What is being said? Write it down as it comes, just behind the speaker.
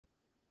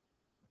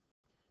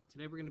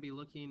Today we're going to be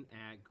looking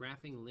at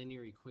graphing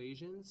linear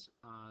equations.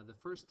 The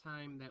first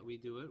time that we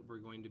do it, we're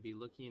going to be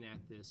looking at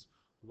this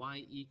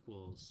y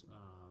equals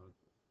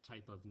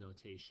type of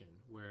notation,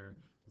 where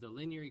the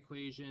linear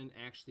equation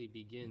actually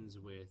begins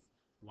with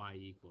y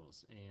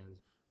equals. And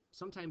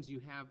sometimes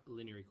you have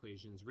linear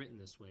equations written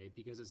this way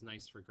because it's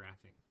nice for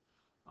graphing.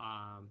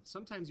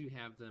 Sometimes you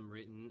have them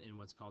written in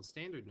what's called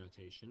standard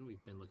notation.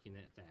 We've been looking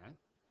at that.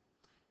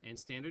 And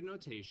standard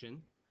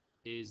notation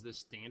is the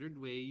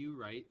standard way you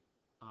write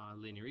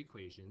linear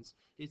equations.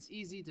 It's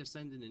easy to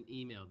send in an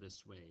email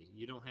this way.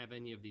 You don't have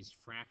any of these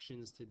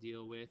fractions to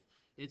deal with.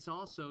 It's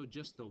also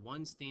just the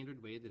one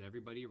standard way that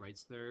everybody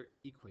writes their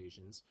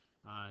equations.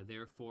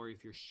 Therefore,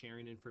 if you're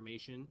sharing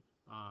information,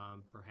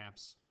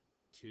 perhaps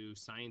to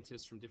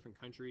scientists from different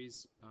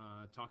countries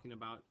talking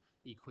about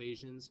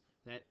equations,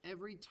 that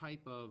every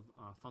type of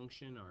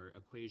function or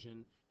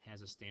equation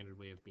has a standard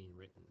way of being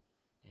written.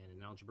 And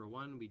in Algebra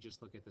 1, we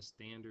just look at the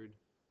standard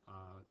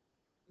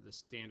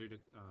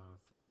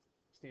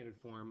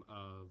form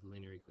of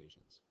linear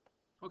equations.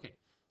 Okay,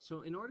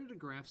 so in order to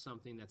graph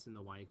something that's in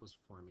the y equals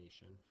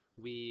formation,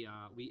 we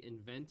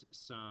invent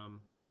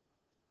some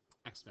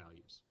x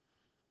values.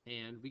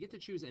 And we get to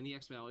choose any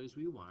x values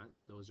we want.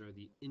 Those are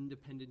the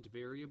independent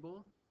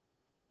variable.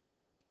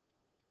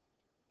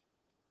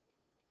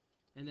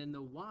 And then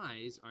the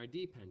y's are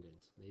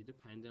dependent. They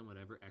depend on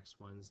whatever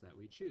x1s that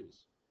we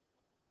choose.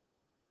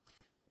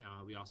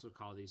 We also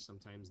call these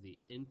sometimes the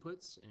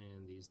inputs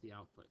and these the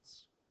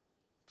outputs.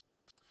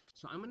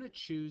 So I'm going to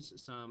choose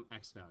some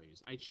x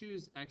values. I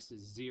choose x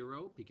is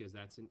 0 because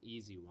that's an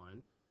easy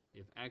one.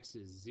 If x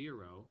is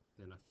 0,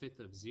 then a fifth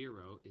of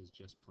 0 is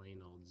just plain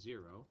old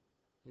 0.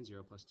 And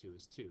 0 plus 2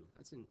 is 2.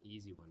 That's an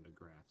easy one to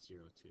graph, 0,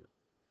 2.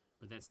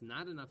 But that's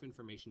not enough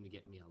information to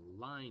get me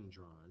a line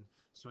drawn,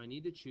 so I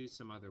need to choose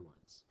some other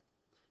ones.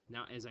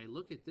 Now, as I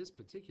look at this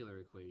particular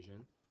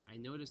equation, I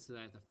notice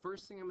that the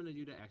first thing I'm going to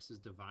do to x is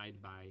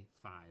divide by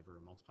 5, or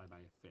multiply by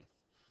a fifth.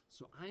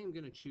 So I am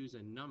going to choose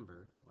a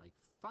number like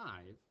 5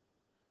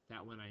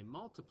 that when I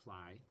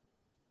multiply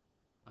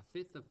a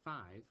fifth of 5,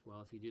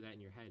 well, if you do that in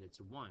your head, it's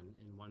 1,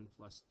 and 1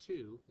 plus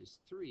 2 is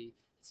 3.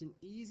 It's an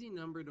easy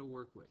number to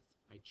work with.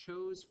 I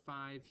chose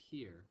 5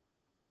 here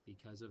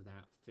because of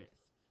that fifth.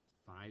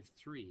 5,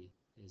 3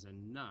 is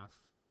enough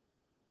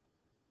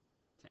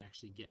to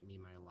actually get me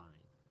my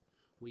line.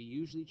 We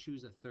usually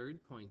choose a third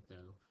point,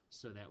 though,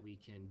 so that we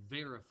can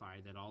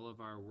verify that all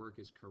of our work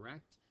is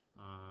correct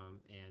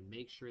and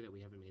make sure that we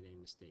haven't made any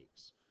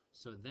mistakes.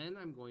 So then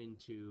I'm going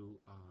to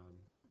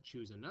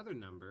choose another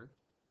number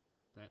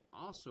that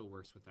also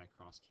works with that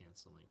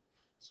cross-canceling.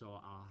 So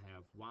I'll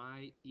have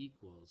y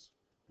equals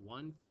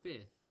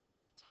 1/5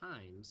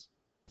 times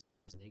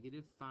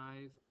negative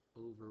 5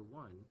 over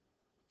 1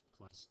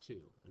 plus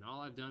 2. And all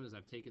I've done is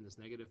I've taken this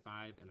negative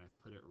 5 and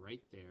I've put it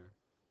right there,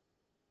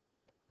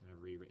 and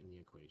I've rewritten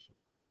the equation.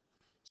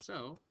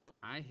 So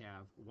I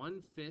have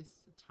 1/5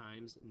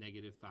 times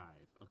negative 5.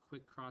 A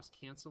quick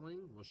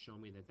cross-canceling will show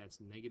me that that's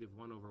negative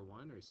 1 over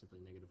 1, or simply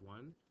negative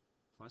 1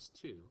 plus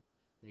 2.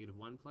 Negative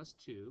 1 plus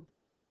 2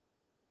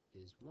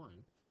 is 1.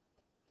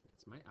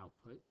 That's my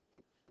output.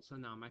 So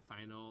now my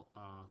final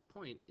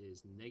point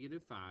is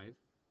negative 5,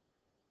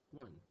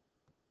 1.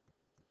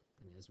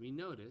 And as we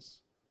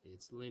notice,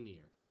 it's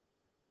linear.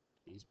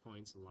 These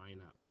points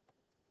line up.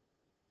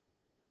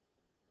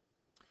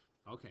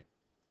 Okay,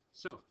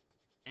 so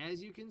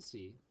as you can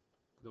see,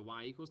 the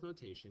y equals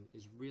notation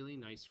is really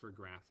nice for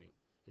graphing.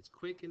 It's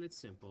quick and it's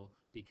simple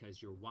because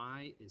your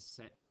y is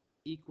set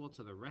equal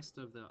to the rest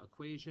of the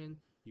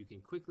equation. You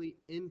can quickly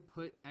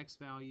input x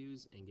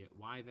values and get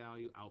y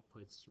value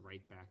outputs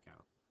right back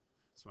out.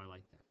 So I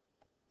like that.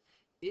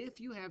 If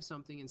you have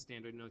something in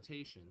standard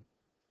notation,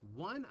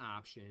 one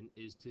option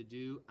is to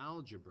do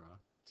algebra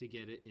to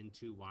get it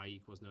into y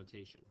equals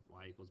notation.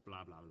 Y equals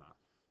blah, blah, blah.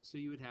 So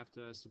you would have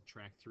to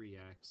subtract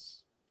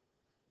 3x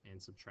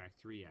and subtract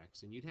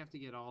 3x, and you'd have to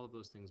get all of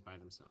those things by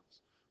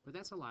themselves. But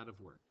that's a lot of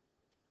work.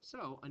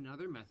 So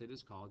another method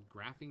is called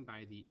graphing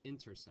by the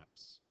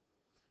intercepts.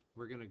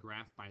 We're going to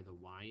graph by the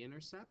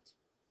y-intercept.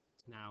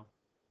 Now,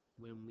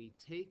 when we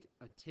take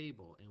a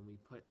table and we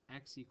put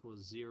x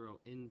equals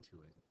 0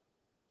 into it,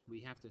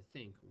 we have to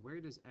think,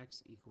 where does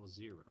x equal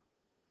 0?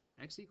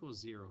 X equals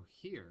 0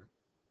 here,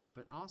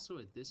 but also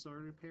at this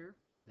ordered pair,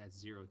 that's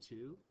 0,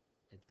 2.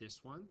 At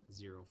this one,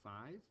 0,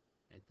 5.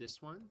 At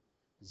this one,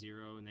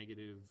 0,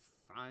 negative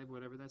 5,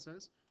 whatever that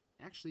says.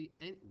 Actually,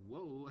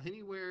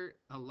 anywhere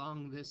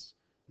along this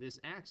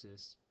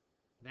axis,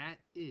 that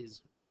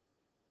is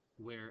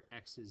where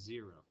x is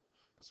 0.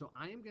 So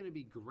I am going to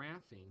be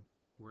graphing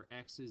where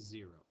x is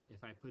 0.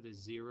 If I put a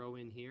 0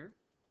 in here,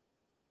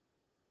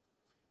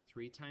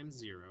 3 times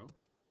 0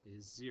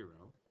 is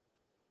 0.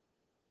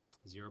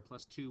 0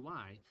 plus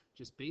 2y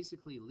just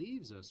basically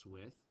leaves us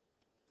with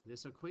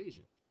this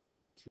equation.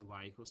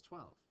 2y equals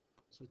 12.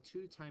 So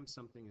 2 times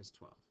something is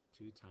 12.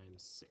 2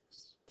 times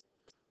 6.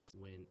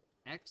 When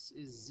x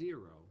is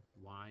 0,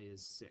 y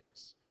is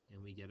 6.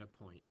 And we get a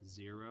point,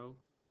 0,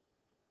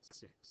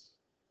 6.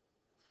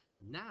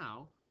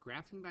 Now,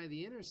 Graphing by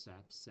the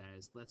intercept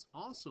says, let's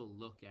also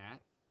look at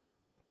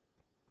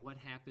what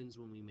happens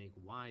when we make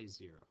y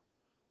 0.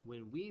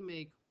 When we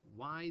make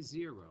y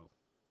 0,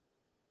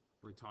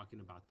 we're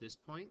talking about this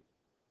point,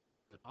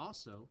 but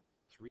also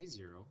 3,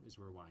 0 is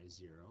where y is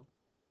 0.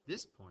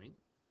 This point,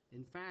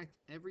 in fact,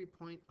 every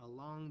point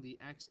along the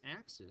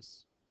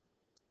x-axis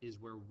is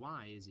where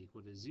y is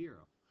equal to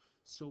 0.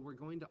 So we're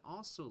going to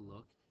also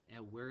look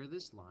at where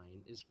this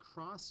line is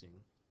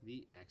crossing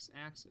the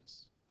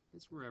x-axis.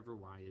 It's wherever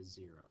y is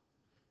 0.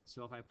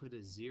 So if I put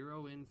a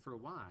 0 in for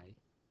y,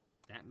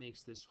 that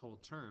makes this whole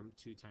term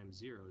 2 times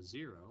 0,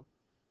 0,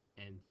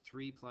 and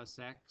 3 times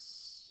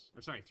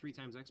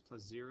x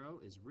plus 0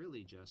 is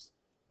really just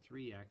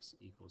 3x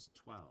equals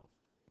 12.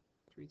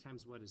 3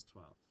 times what is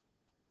 12?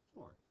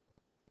 4.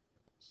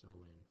 So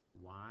when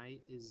y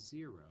is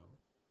 0,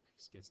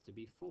 x gets to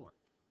be 4.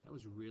 That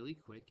was really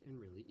quick and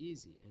really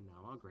easy, and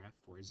now I'll graph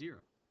 4,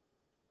 0.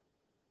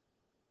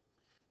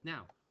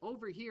 Now,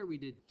 over here we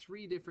did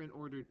 3 different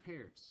ordered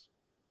pairs.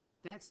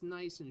 That's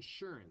nice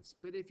insurance,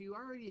 but if you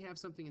already have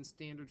something in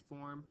standard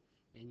form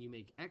and you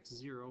make x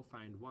 0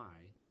 find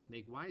y,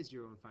 make y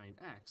 0 and find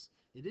x,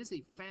 it is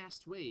a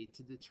fast way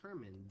to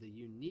determine the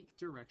unique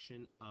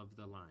direction of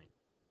the line.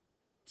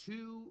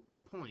 2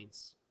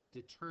 points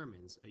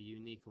determines a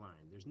unique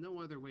line. There's no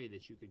other way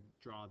that you could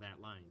draw that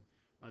line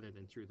other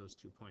than through those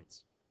 2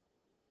 points.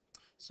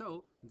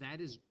 So that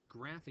is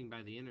graphing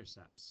by the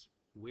intercepts,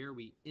 where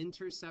we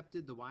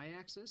intercepted the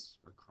y-axis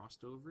or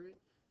crossed over it,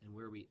 and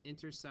where we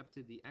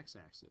intercepted the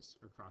x-axis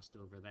or crossed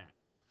over that.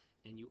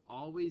 And you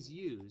always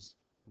use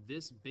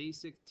this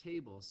basic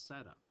table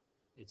setup.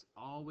 It's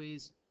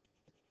always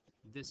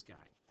this guy.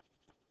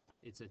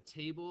 It's a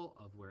table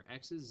of where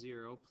x is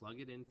 0, plug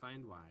it in,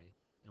 find y,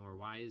 and where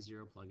y is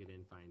 0, plug it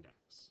in, find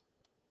x.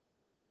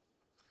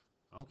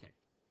 Okay,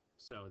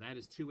 so that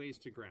is 2 ways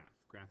to graph.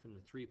 Graphing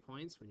with 3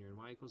 points when you're in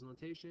y equals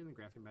notation, and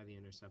graphing by the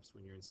intercepts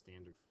when you're in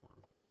standard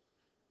form.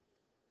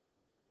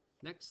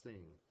 Next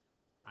thing,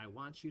 I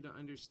want you to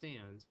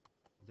understand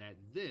that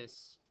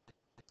this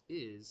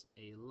is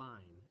a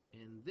line,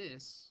 and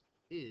this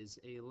is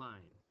a line.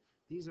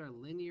 These are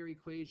linear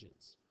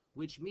equations,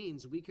 which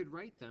means we could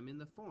write them in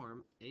the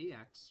form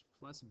ax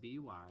plus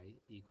by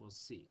equals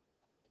c.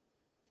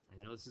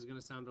 I know this is going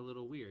to sound a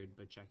little weird,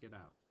 but check it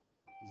out.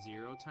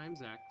 0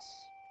 times x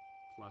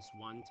plus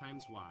 1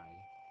 times y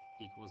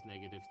equals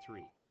negative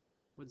 3.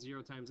 What's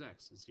 0 times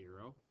x?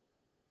 0.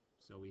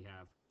 So we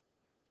have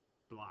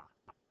blah.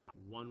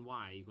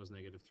 1y equals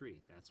negative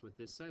 3. That's what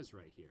this says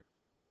right here.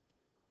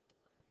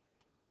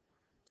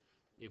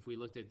 If we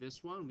looked at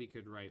this one, we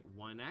could write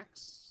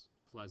 1x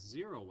plus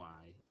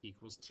 0y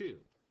equals 2.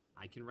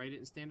 I can write it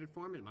in standard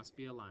form. It must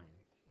be a line.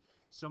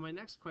 So my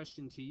next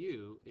question to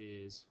you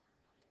is,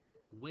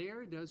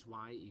 where does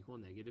y equal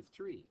negative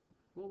 3?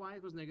 Well, y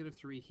equals negative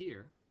 3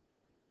 here.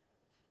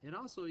 It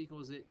also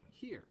equals it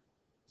here.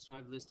 So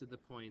I've listed the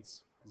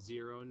points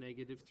 0,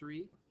 negative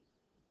 3,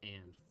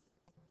 and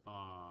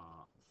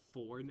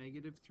 4,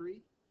 negative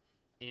 3.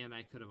 And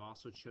I could have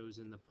also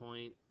chosen the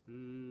point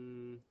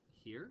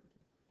here.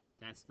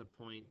 That's the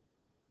point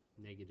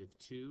negative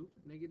 2,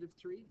 negative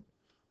 3.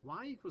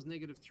 Y equals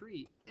negative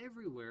 3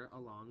 everywhere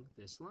along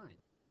this line.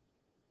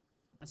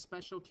 A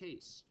special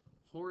case,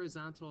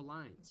 horizontal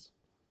lines.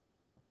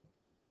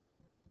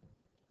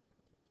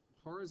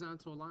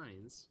 Horizontal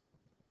lines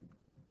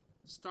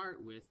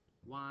start with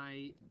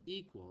y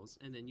equals,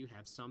 and then you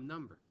have some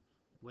number.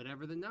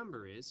 Whatever the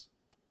number is,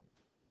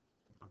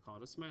 I'll call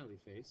it a smiley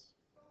face,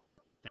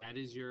 that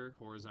is your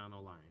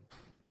horizontal line.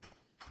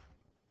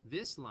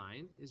 This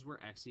line is where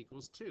x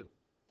equals 2.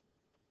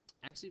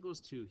 X equals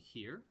 2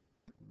 here,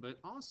 but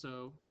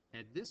also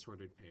at this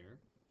ordered pair,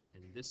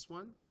 and this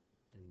one,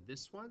 and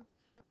this one,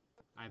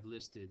 I've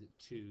listed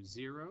 2,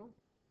 0,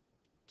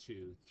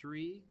 2,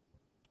 3,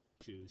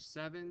 2,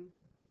 7,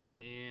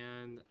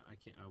 and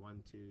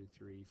 1, 2,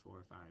 3,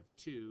 4, 5,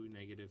 2,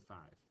 negative 5.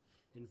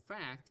 In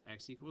fact,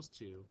 x equals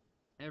 2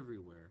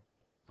 everywhere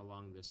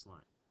along this line.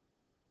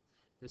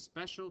 The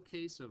special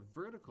case of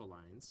vertical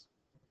lines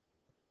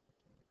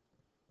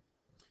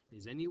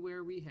is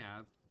anywhere we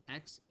have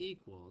x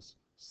equals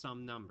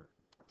some number.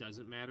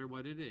 Doesn't matter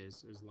what it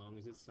is, as long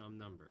as it's some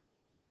number.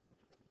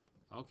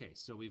 Okay,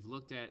 so we've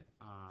looked at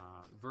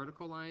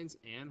vertical lines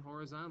and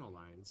horizontal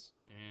lines,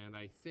 and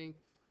I think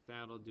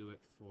that'll do it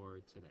for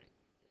today.